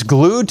 David is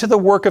glued to the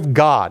work of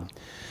God.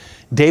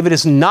 David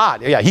is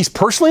not, he's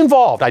personally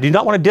involved. I do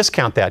not want to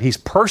discount that. He's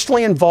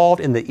personally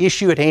involved in the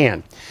issue at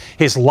hand.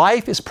 His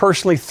life is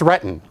personally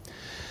threatened.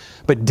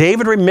 But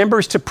David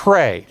remembers to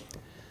pray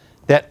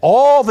that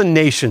all the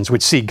nations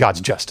would see God's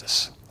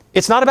justice.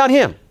 It's not about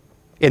him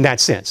in that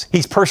sense.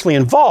 He's personally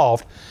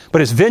involved, but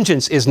his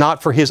vengeance is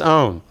not for his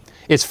own.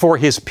 It's for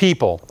his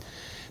people.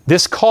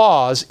 This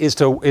cause is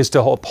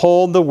to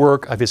uphold the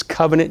work of his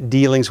covenant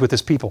dealings with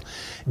his people.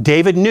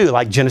 David knew,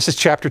 like Genesis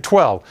chapter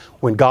 12,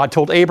 when God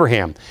told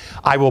Abraham,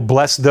 I will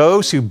bless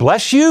those who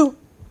bless you,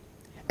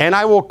 and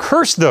I will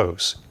curse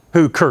those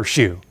who curse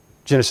you.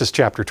 Genesis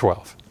chapter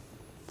 12.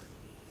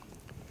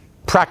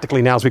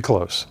 Practically now as we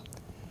close,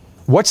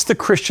 what's the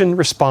Christian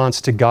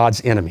response to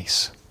God's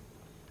enemies?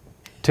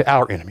 To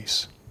our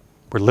enemies.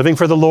 We're living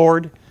for the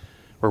Lord.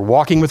 We're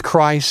walking with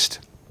Christ.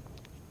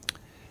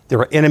 There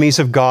are enemies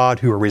of God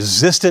who are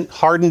resistant,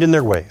 hardened in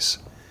their ways.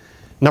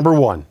 Number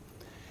one,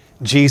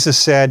 Jesus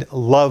said,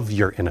 love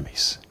your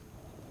enemies.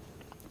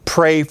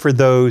 Pray for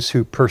those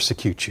who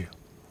persecute you.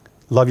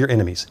 Love your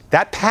enemies.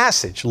 That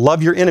passage,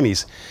 love your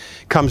enemies,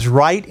 comes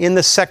right in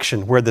the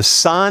section where the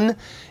sun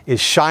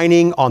is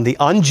shining on the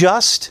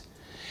unjust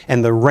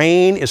and the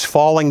rain is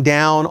falling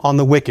down on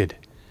the wicked.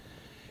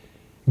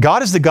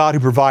 God is the God who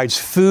provides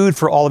food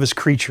for all of his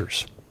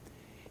creatures.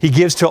 He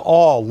gives to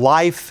all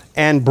life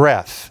and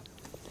breath.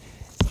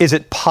 Is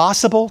it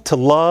possible to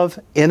love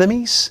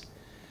enemies?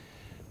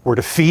 We're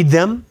to feed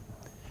them.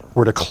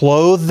 We're to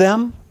clothe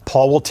them.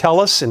 Paul will tell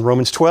us in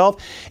Romans 12,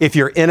 if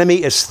your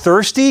enemy is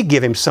thirsty,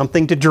 give him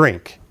something to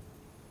drink.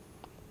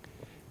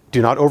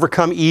 Do not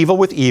overcome evil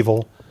with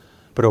evil,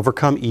 but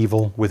overcome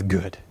evil with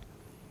good.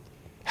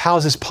 How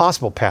is this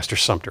possible, Pastor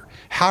Sumter?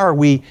 How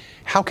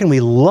can we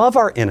love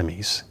our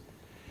enemies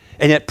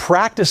and yet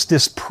practice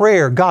this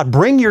prayer? God,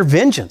 bring your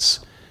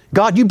vengeance.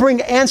 God, you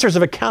bring answers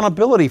of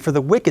accountability for the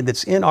wicked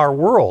that's in our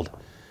world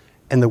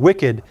and the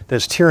wicked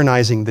that's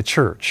tyrannizing the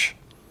church.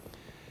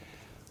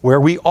 Where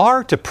we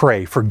are to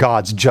pray for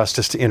God's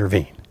justice to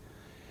intervene.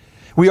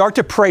 We are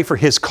to pray for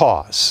his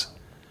cause.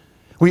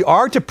 We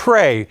are to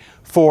pray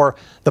for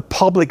the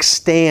public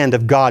stand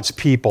of God's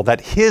people,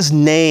 that his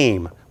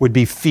name would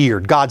be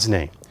feared, God's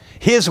name.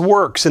 His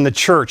works in the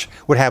church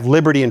would have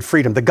liberty and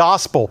freedom. The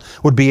gospel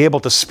would be able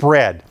to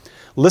spread.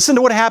 Listen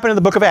to what happened in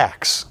the book of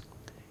Acts.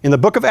 In the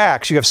book of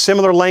Acts, you have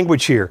similar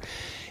language here.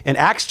 In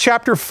Acts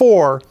chapter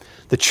 4,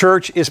 the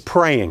church is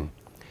praying.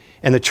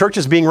 And the church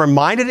is being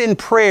reminded in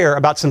prayer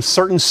about some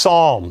certain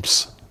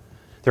psalms.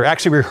 They're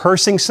actually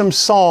rehearsing some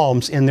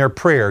psalms in their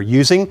prayer,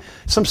 using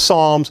some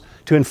psalms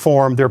to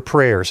inform their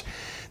prayers.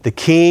 The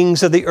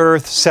kings of the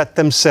earth set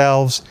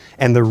themselves,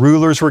 and the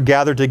rulers were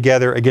gathered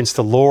together against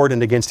the Lord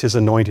and against his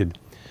anointed.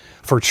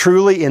 For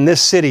truly in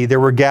this city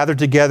there were gathered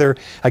together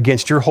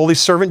against your holy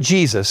servant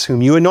Jesus,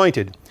 whom you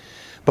anointed,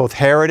 both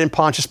Herod and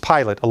Pontius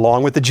Pilate,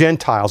 along with the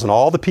Gentiles and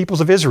all the peoples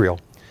of Israel,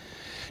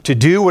 to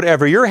do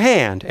whatever your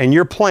hand and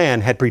your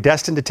plan had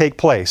predestined to take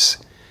place.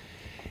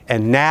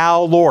 And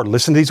now, Lord,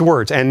 listen to these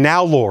words, and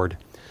now, Lord,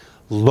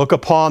 look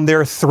upon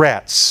their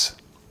threats.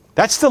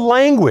 That's the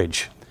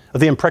language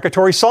of the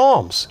imprecatory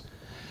Psalms.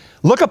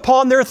 Look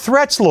upon their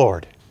threats,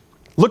 Lord.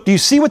 Look, do you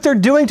see what they're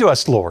doing to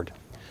us, Lord?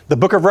 The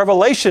book of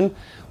Revelation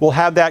will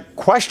have that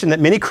question that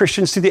many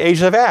Christians through the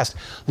ages have asked.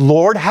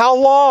 Lord, how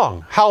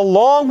long? How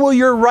long will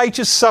your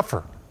righteous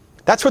suffer?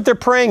 That's what they're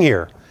praying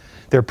here.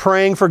 They're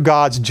praying for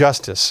God's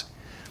justice.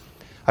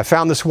 I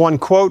found this one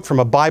quote from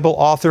a Bible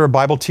author, a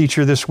Bible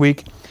teacher this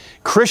week.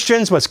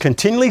 Christians must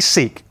continually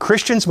seek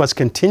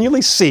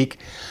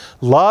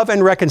love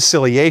and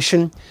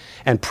reconciliation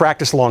and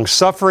practice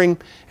long-suffering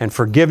and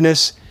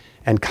forgiveness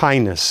and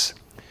kindness.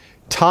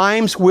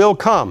 Times will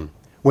come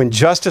when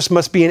justice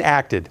must be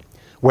enacted,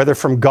 whether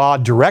from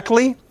God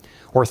directly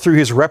or through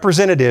his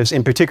representatives,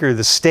 in particular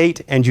the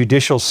state and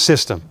judicial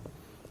system.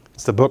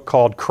 It's the book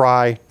called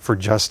Cry for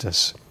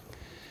Justice.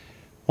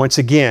 Once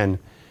again,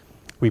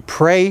 we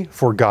pray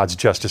for God's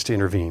justice to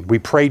intervene. We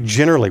pray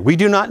generally. We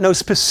do not know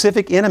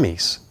specific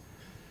enemies.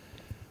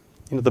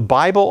 You know, the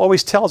Bible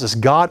always tells us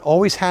God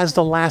always has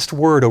the last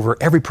word over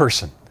every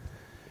person.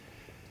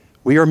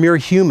 We are mere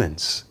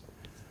humans.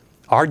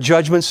 Our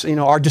judgments,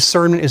 our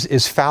discernment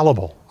is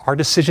fallible. Our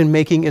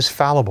decision-making is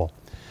fallible.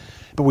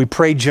 But we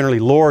pray generally,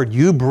 Lord,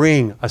 you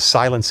bring a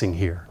silencing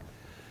here.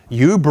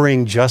 You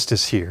bring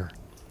justice here.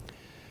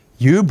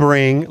 You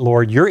bring,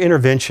 Lord, your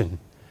intervention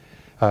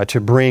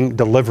to bring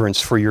deliverance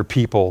for your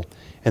people,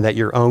 and that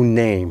your own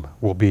name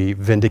will be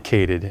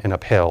vindicated and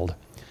upheld.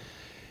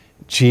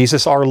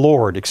 Jesus, our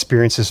Lord,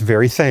 experienced this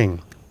very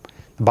thing.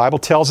 The Bible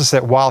tells us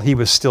that while he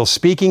was still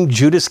speaking,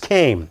 Judas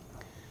came.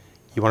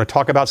 You want to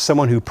talk about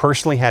someone who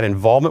personally had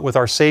involvement with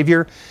our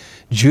Savior?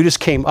 Judas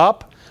came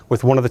up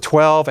with one of the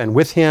 12, and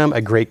with him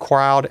a great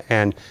crowd,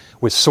 and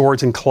with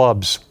swords and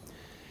clubs,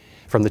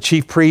 from the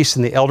chief priests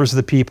and the elders of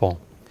the people.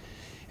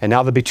 And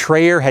now the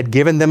betrayer had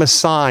given them a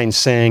sign,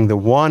 saying, "The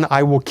one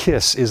I will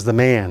kiss is the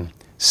man.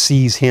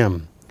 Seize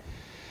him."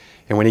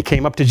 And when he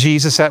came up to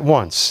Jesus at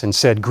once and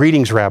said,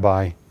 "Greetings,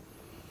 Rabbi,"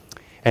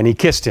 and he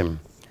kissed him,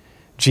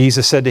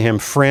 Jesus said to him,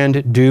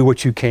 "Friend, do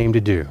what you came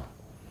to do."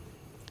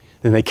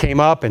 Then they came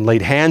up and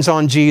laid hands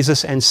on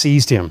Jesus and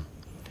seized him.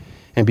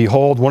 And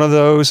behold, one of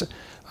those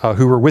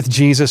who were with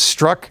Jesus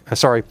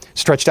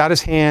stretched out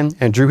his hand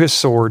and drew his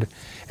sword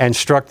and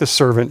struck the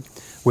servant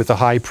with the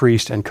high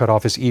priest and cut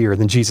off his ear.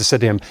 Then Jesus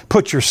said to him,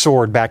 "Put your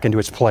sword back into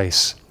its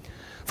place,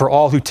 for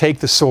all who take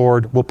the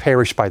sword will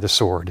perish by the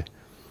sword.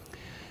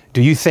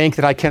 Do you think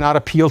that I cannot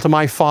appeal to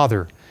my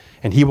Father,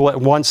 and he will at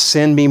once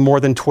send me more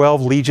than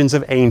 12 legions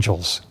of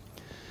angels?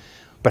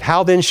 But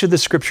how then should the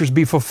scriptures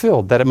be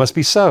fulfilled, that it must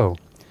be so?"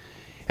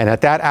 And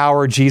at that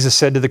hour Jesus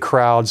said to the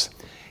crowds,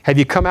 "Have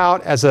you come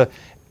out as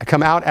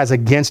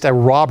against a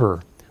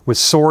robber with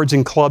swords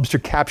and clubs to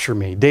capture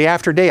me? Day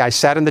after day I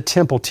sat in the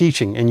temple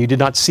teaching, and you did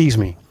not seize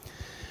me.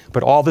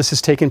 But all this has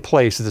taken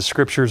place that the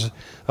scriptures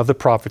of the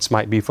prophets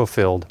might be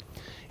fulfilled."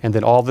 And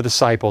then all the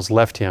disciples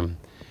left him,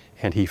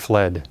 and he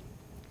fled.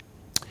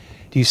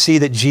 Do you see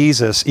that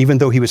Jesus, even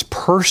though he was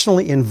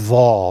personally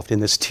involved in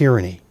this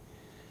tyranny,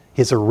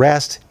 his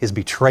arrest, his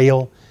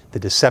betrayal, the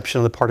deception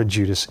on the part of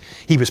Judas,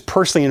 he was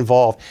personally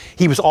involved.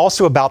 He was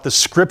also about the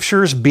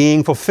scriptures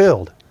being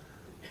fulfilled.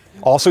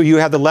 Also, you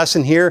have the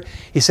lesson here.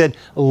 He said,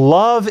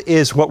 love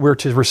is what we're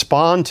to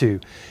respond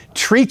to.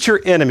 Treat your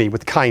enemy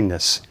with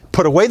kindness.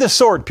 Put away the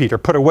sword, Peter.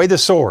 Put away the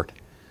sword.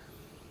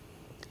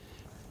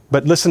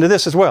 But listen to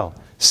this as well.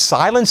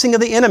 Silencing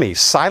of the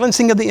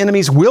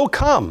enemies will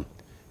come.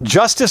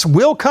 Justice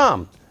will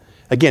come.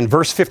 Again,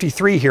 verse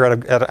 53 here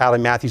out of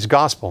Matthew's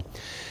gospel.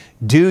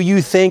 Do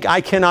you think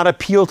I cannot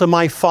appeal to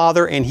my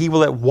Father, and he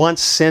will at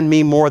once send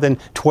me more than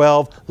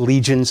 12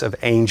 legions of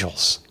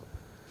angels?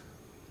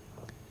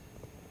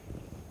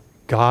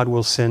 God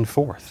will send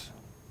forth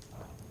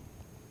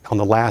on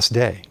the last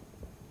day.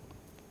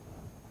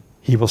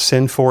 He will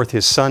send forth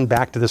his Son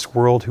back to this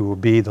world, who will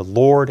be the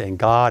Lord and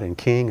God and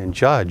King and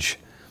Judge.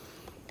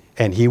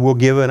 And he will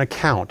give an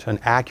account, an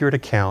accurate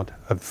account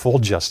of full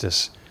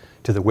justice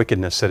to the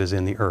wickedness that is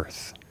in the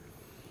earth.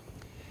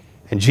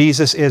 And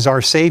Jesus is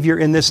our Savior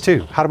in this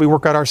too. How do we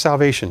work out our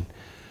salvation?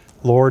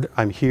 Lord,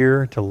 I'm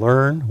here to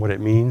learn what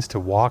it means to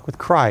walk with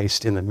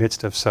Christ in the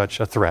midst of such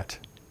a threat.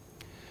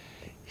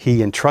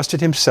 He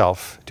entrusted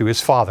himself to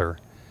his Father.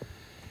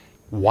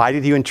 Why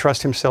did he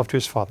entrust himself to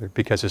his Father?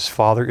 Because his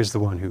Father is the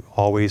one who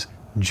always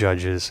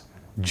judges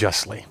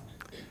justly.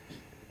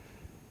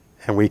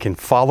 And we can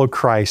follow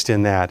Christ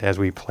in that as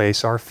we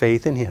place our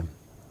faith in him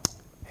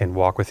and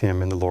walk with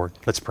him in the Lord.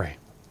 Let's pray.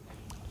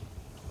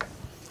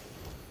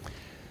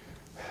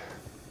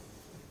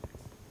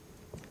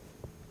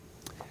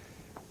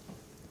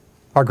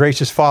 Our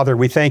gracious Father,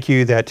 we thank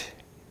you that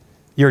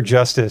your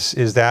justice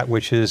is that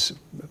which is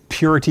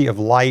purity of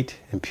light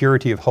and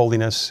purity of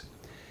holiness.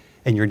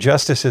 And your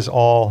justice is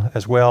all,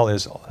 as well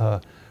as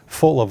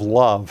full of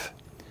love,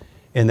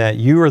 in that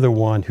you are the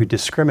one who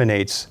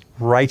discriminates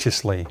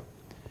righteously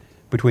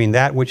between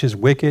that which is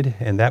wicked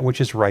and that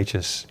which is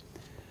righteous.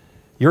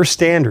 Your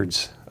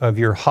standards of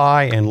your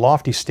high and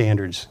lofty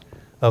standards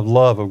of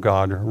love of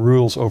God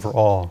rules over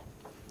all.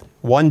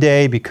 One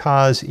day,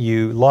 because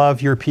you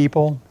love your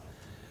people,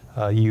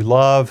 you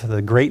love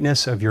the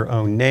greatness of your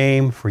own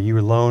name, for you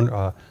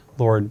alone,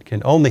 Lord,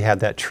 can only have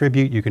that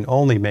tribute. You can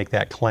only make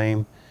that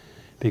claim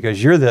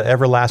because you're the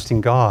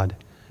everlasting God.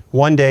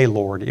 One day,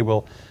 Lord,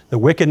 the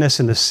wickedness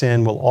and the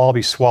sin will all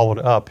be swallowed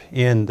up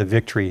in the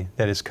victory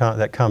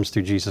that comes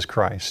through Jesus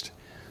Christ.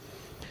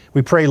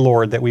 We pray,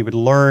 Lord, that we would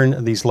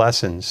learn these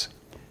lessons.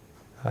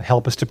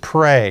 Help us to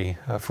pray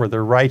for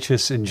the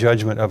righteous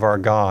judgment of our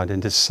God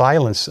and to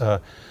silence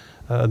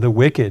the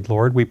wicked,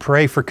 Lord. We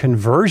pray for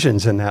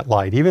conversions in that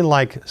light, even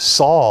like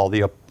Saul,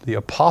 the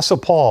Apostle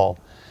Paul,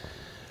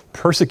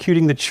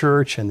 persecuting the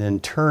church and then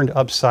turned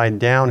upside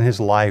down in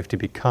his life to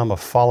become a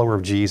follower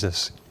of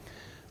Jesus.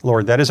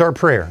 Lord, that is our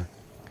prayer,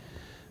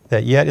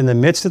 that yet in the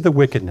midst of the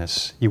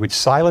wickedness, you would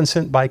silence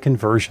it by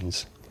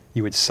conversions.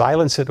 You would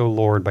silence it, O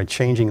Lord, by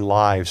changing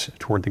lives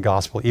toward the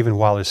gospel, even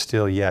while it's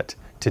still yet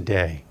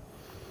today.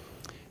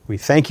 We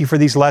thank you for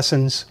these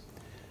lessons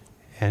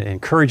and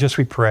encourage us,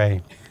 we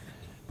pray.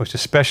 Most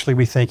especially,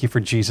 we thank you for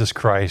Jesus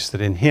Christ,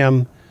 that in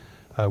him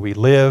we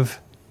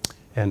live,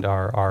 and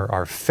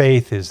our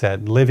faith is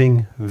that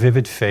living,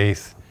 vivid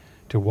faith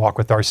to walk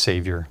with our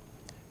Savior.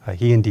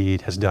 He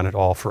indeed has done it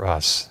all for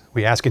us.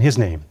 We ask in his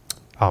name.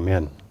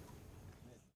 Amen.